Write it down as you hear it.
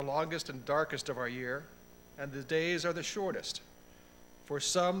The longest and darkest of our year, and the days are the shortest. For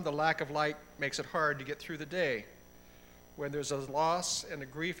some, the lack of light makes it hard to get through the day. When there's a loss and a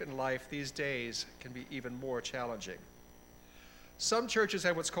grief in life, these days can be even more challenging. Some churches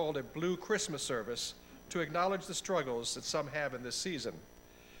have what's called a Blue Christmas service to acknowledge the struggles that some have in this season,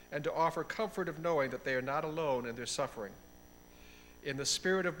 and to offer comfort of knowing that they are not alone in their suffering. In the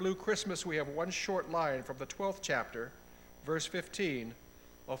spirit of Blue Christmas, we have one short line from the 12th chapter, verse 15,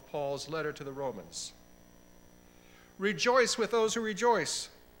 of Paul's letter to the Romans. Rejoice with those who rejoice,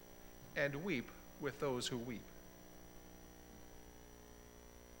 and weep with those who weep.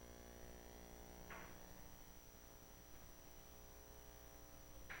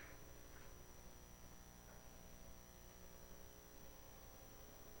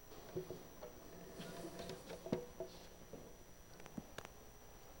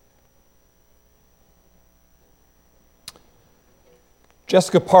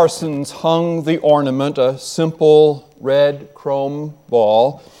 Jessica Parsons hung the ornament, a simple red chrome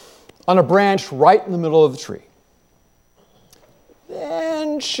ball, on a branch right in the middle of the tree.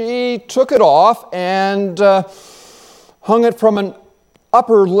 Then she took it off and hung it from an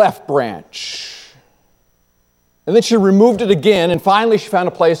upper left branch. And then she removed it again, and finally she found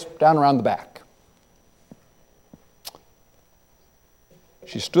a place down around the back.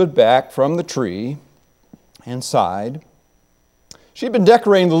 She stood back from the tree and sighed. She'd been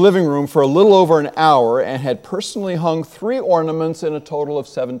decorating the living room for a little over an hour and had personally hung 3 ornaments in a total of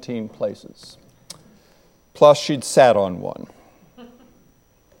 17 places. Plus, she'd sat on one.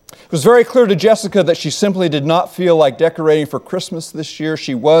 It was very clear to Jessica that she simply did not feel like decorating for Christmas this year.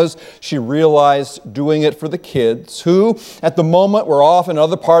 She realized, doing it for the kids, who, at the moment, were off in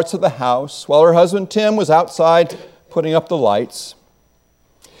other parts of the house, while her husband Tim was outside putting up the lights.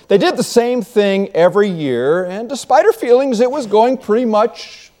 They did the same thing every year, and despite her feelings, it was going pretty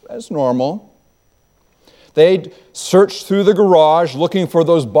much as normal. They'd searched through the garage looking for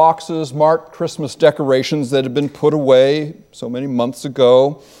those boxes marked Christmas decorations that had been put away so many months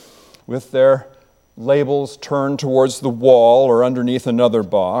ago, with their labels turned towards the wall or underneath another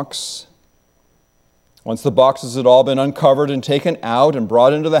box. Once the boxes had all been uncovered and taken out and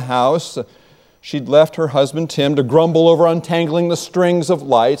brought into the house, she'd left her husband, Tim, to grumble over untangling the strings of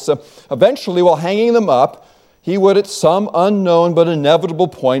lights. Eventually, while hanging them up, he would, at some unknown but inevitable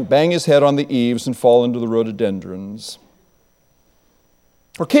point, bang his head on the eaves and fall into the rhododendrons.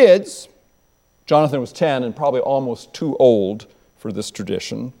 For kids, Jonathan was 10 and probably almost too old for this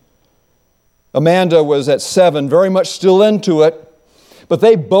tradition. Amanda was at 7, very much still into it, but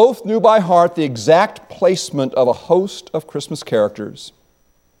they both knew by heart the exact placement of a host of Christmas characters.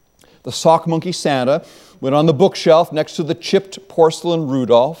 The sock monkey Santa went on the bookshelf next to the chipped porcelain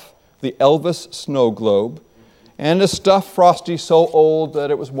Rudolph, the Elvis snow globe, and a stuffed Frosty so old that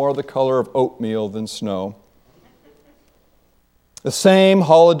it was more the color of oatmeal than snow. The same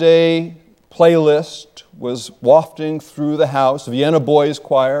holiday playlist was wafting through the house: Vienna Boys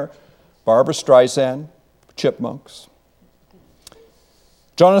Choir, Barbra Streisand, Chipmunks.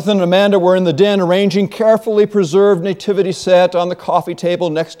 Jonathan and Amanda were in the den arranging carefully preserved nativity set on the coffee table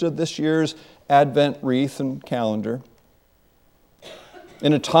next to this year's Advent wreath and calendar.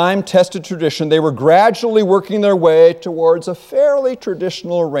 In a time-tested tradition, they were gradually working their way towards a fairly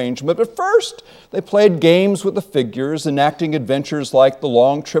traditional arrangement. But first, they played games with the figures, enacting adventures like the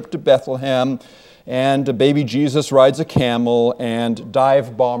long trip to Bethlehem and Baby Jesus Rides a Camel and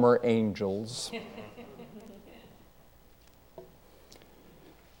Dive Bomber Angels.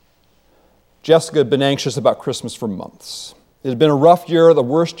 Jessica had been anxious about Christmas for months. It had been a rough year, the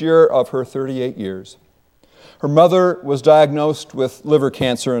worst year of her 38 years. Her mother was diagnosed with liver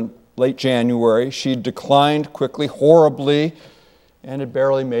cancer in late January. She declined quickly, horribly, and had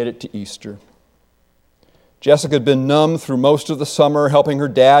barely made it to Easter. Jessica had been numb through most of the summer, helping her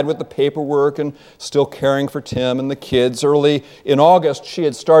dad with the paperwork and still caring for Tim and the kids. Early in August, she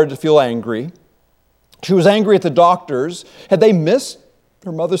had started to feel angry. She was angry at the doctors. Had they missed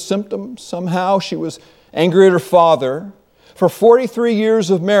her mother's symptoms somehow? She was angry at her father. For 43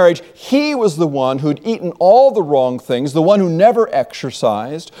 years of marriage, he was the one who'd eaten all the wrong things, the one who never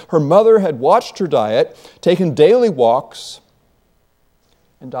exercised. Her mother had watched her diet, taken daily walks,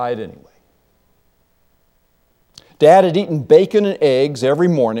 and died anyway. Dad had eaten bacon and eggs every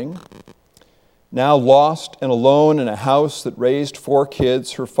morning. Now lost and alone in a house that raised 4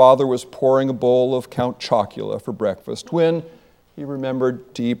 kids, her father was pouring a bowl of Count Chocula for breakfast when he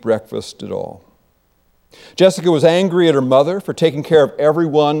remembered to eat breakfast at all. Jessica was angry at her mother for taking care of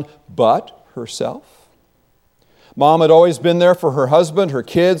everyone but herself. Mom had always been there for her husband, her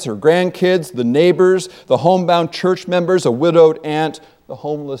kids, her grandkids, the neighbors, the homebound church members, a widowed aunt, the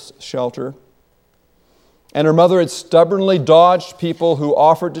homeless shelter. And her mother had stubbornly dodged people who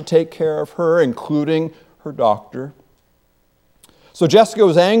offered to take care of her, including her doctor. So Jessica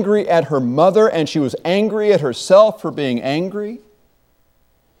was angry at her mother, and she was angry at herself for being angry.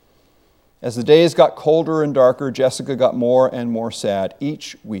 As the days got colder and darker, Jessica got more and more sad.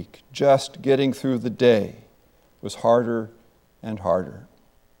 Each week, just getting through the day was harder and harder.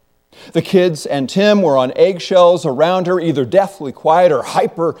 The kids and Tim were on eggshells around her, either deathly quiet or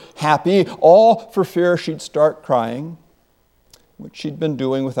hyper happy, all for fear she'd start crying, which she'd been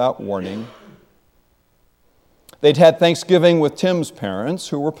doing without warning. They'd had Thanksgiving with Tim's parents,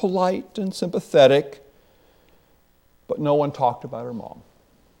 who were polite and sympathetic, but no one talked about her mom.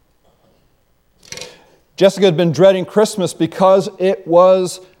 Jessica had been dreading Christmas because it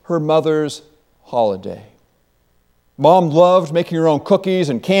was her mother's holiday. Mom loved making her own cookies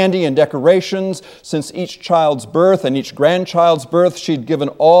and candy and decorations. Since each child's birth and each grandchild's birth, she'd given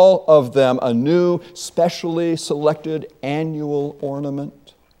all of them a new, specially selected annual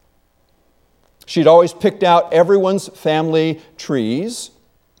ornament. She'd always picked out everyone's family trees,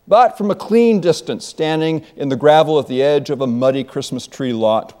 but from a clean distance, standing in the gravel at the edge of a muddy Christmas tree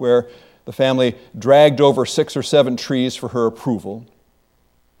lot where the family dragged over 6 or 7 trees for her approval.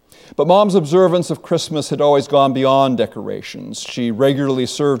 But Mom's observance of Christmas had always gone beyond decorations. She regularly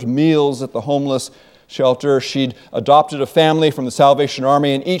served meals at the homeless shelter. She'd adopted a family from the Salvation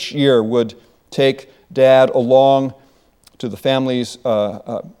Army, and each year would take Dad along to the families,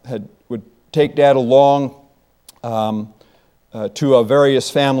 would take Dad along to various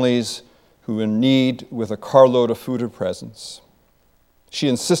families who were in need with a carload of food or presents. She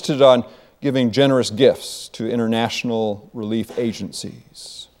insisted on giving generous gifts to international relief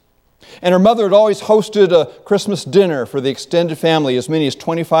agencies. And her mother had always hosted a Christmas dinner for the extended family, as many as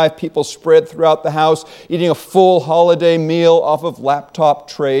 25 people spread throughout the house, eating a full holiday meal off of laptop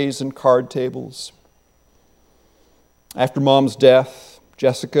trays and card tables. After Mom's death,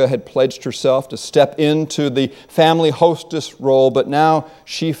 Jessica had pledged herself to step into the family hostess role, but now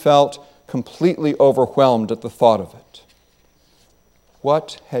she felt completely overwhelmed at the thought of it.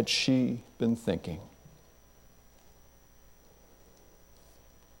 What had she been thinking?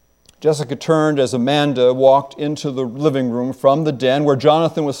 Jessica turned as Amanda walked into the living room from the den where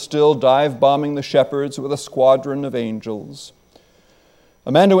Jonathan was still dive-bombing the shepherds with a squadron of angels.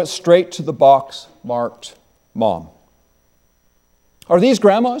 Amanda went straight to the box marked Mom. "Are these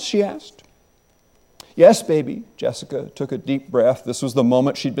Grandma's?" she asked. "Yes, baby." Jessica took a deep breath. This was the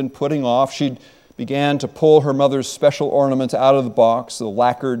moment she'd been putting off. She'd began to pull her mother's special ornaments out of the box, the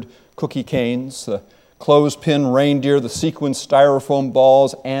lacquered cookie canes, the clothespin reindeer, the sequin styrofoam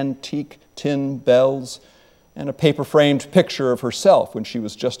balls, antique tin bells, and a paper-framed picture of herself when she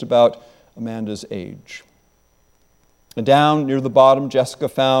was just about Amanda's age. And down near the bottom, Jessica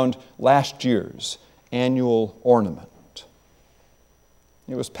found last year's annual ornament.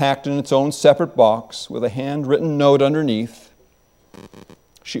 It was packed in its own separate box with a handwritten note underneath.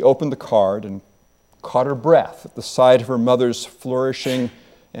 She opened the card and caught her breath at the sight of her mother's flourishing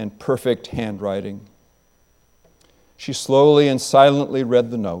and perfect handwriting. She slowly and silently read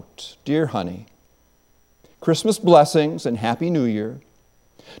the note. "Dear honey, Christmas blessings and Happy New Year.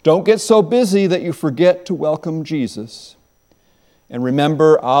 Don't get so busy that you forget to welcome Jesus. And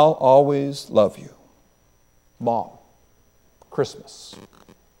remember, I'll always love you. Mom. Christmas,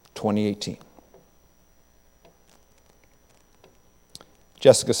 2018.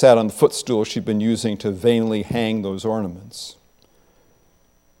 Jessica sat on the footstool she'd been using to vainly hang those ornaments.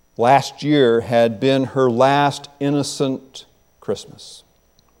 Last year had been her last innocent Christmas.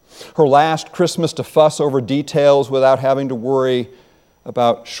 Her last Christmas to fuss over details without having to worry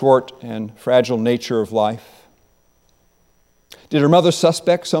about short and fragile nature of life. Did her mother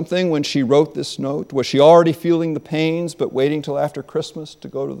suspect something when she wrote this note? Was she already feeling the pains but waiting till after Christmas to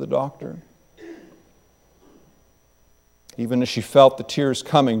go to the doctor? Even as she felt the tears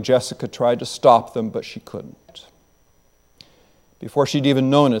coming, Jessica tried to stop them, but she couldn't. Before she'd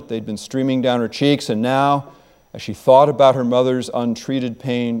even known it, they'd been streaming down her cheeks, and now, as she thought about her mother's untreated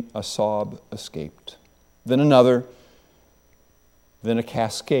pain, a sob escaped. Then another, then a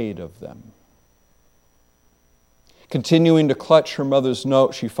cascade of them. Continuing to clutch her mother's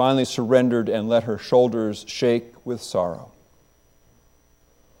note, she finally surrendered and let her shoulders shake with sorrow.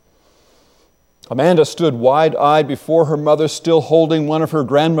 Amanda stood wide-eyed before her mother, still holding one of her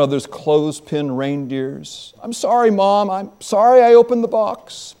grandmother's clothespin reindeers. "I'm sorry, Mom. I'm sorry I opened the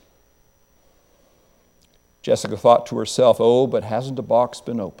box." Jessica thought to herself, "Oh, but hasn't a box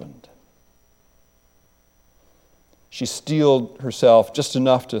been opened?" She steeled herself just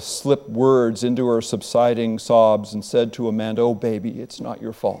enough to slip words into her subsiding sobs and said to Amanda, "Oh, baby, it's not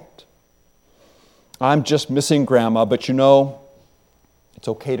your fault. I'm just missing Grandma, but you know, it's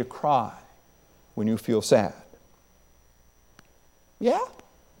okay to cry when you feel sad." "Yeah?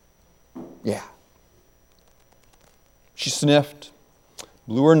 Yeah." She sniffed,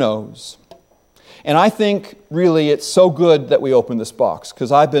 blew her nose. And I think, really, it's so good that we opened this box,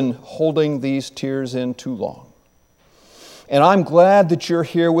 because I've been holding these tears in too long. And I'm glad that you're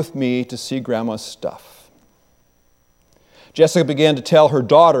here with me to see Grandma's stuff. Jessica began to tell her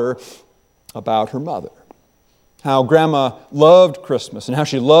daughter about her mother, how Grandma loved Christmas and how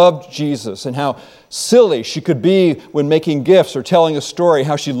she loved Jesus and how silly she could be when making gifts or telling a story,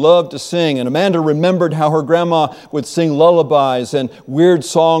 how she loved to sing. And Amanda remembered how her grandma would sing lullabies and weird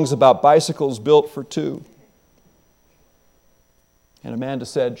songs about bicycles built for two. And Amanda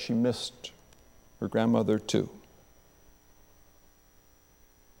said she missed her grandmother too.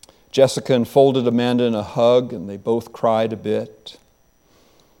 Jessica enfolded Amanda in a hug, and they both cried a bit.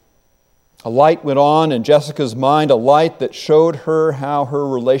 A light went on in Jessica's mind, a light that showed her how her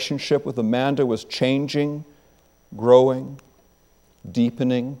relationship with Amanda was changing, growing,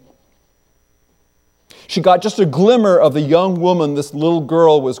 deepening. She got just a glimmer of the young woman this little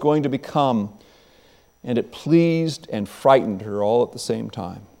girl was going to become, and it pleased and frightened her all at the same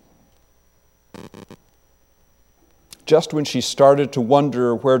time. Just when she started to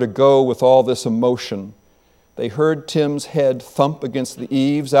wonder where to go with all this emotion, they heard Tim's head thump against the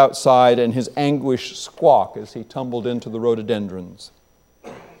eaves outside and his anguish squawk as he tumbled into the rhododendrons.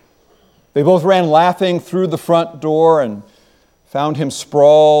 They both ran laughing through the front door and found him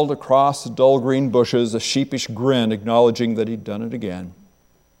sprawled across the dull green bushes, a sheepish grin acknowledging that he'd done it again.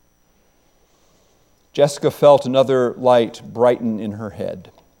 Jessica felt another light brighten in her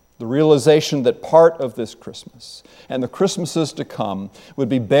head. The realization that part of this Christmas and the Christmases to come would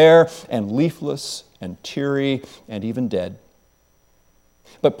be bare and leafless and teary and even dead.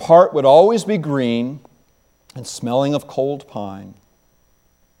 But part would always be green and smelling of cold pine.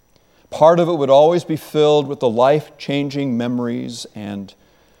 Part of it would always be filled with the life-changing memories and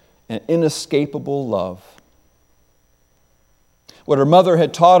an inescapable love. What her mother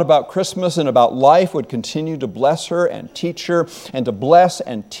had taught about Christmas and about life would continue to bless her and teach her, and to bless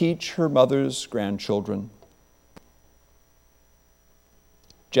and teach her mother's grandchildren.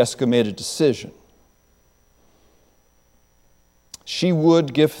 Jessica made a decision. She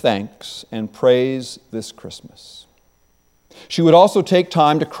would give thanks and praise this Christmas. She would also take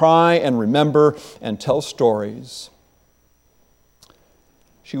time to cry and remember and tell stories.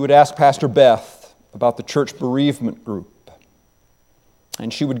 She would ask Pastor Beth about the church bereavement group.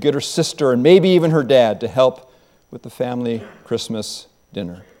 And she would get her sister and maybe even her dad to help with the family Christmas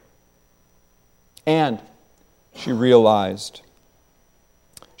dinner. And she realized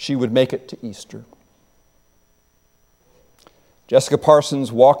she would make it to Easter. Jessica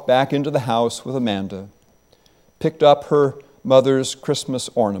Parsons walked back into the house with Amanda, picked up her mother's Christmas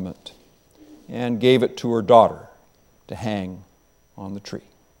ornament, and gave it to her daughter to hang on the tree.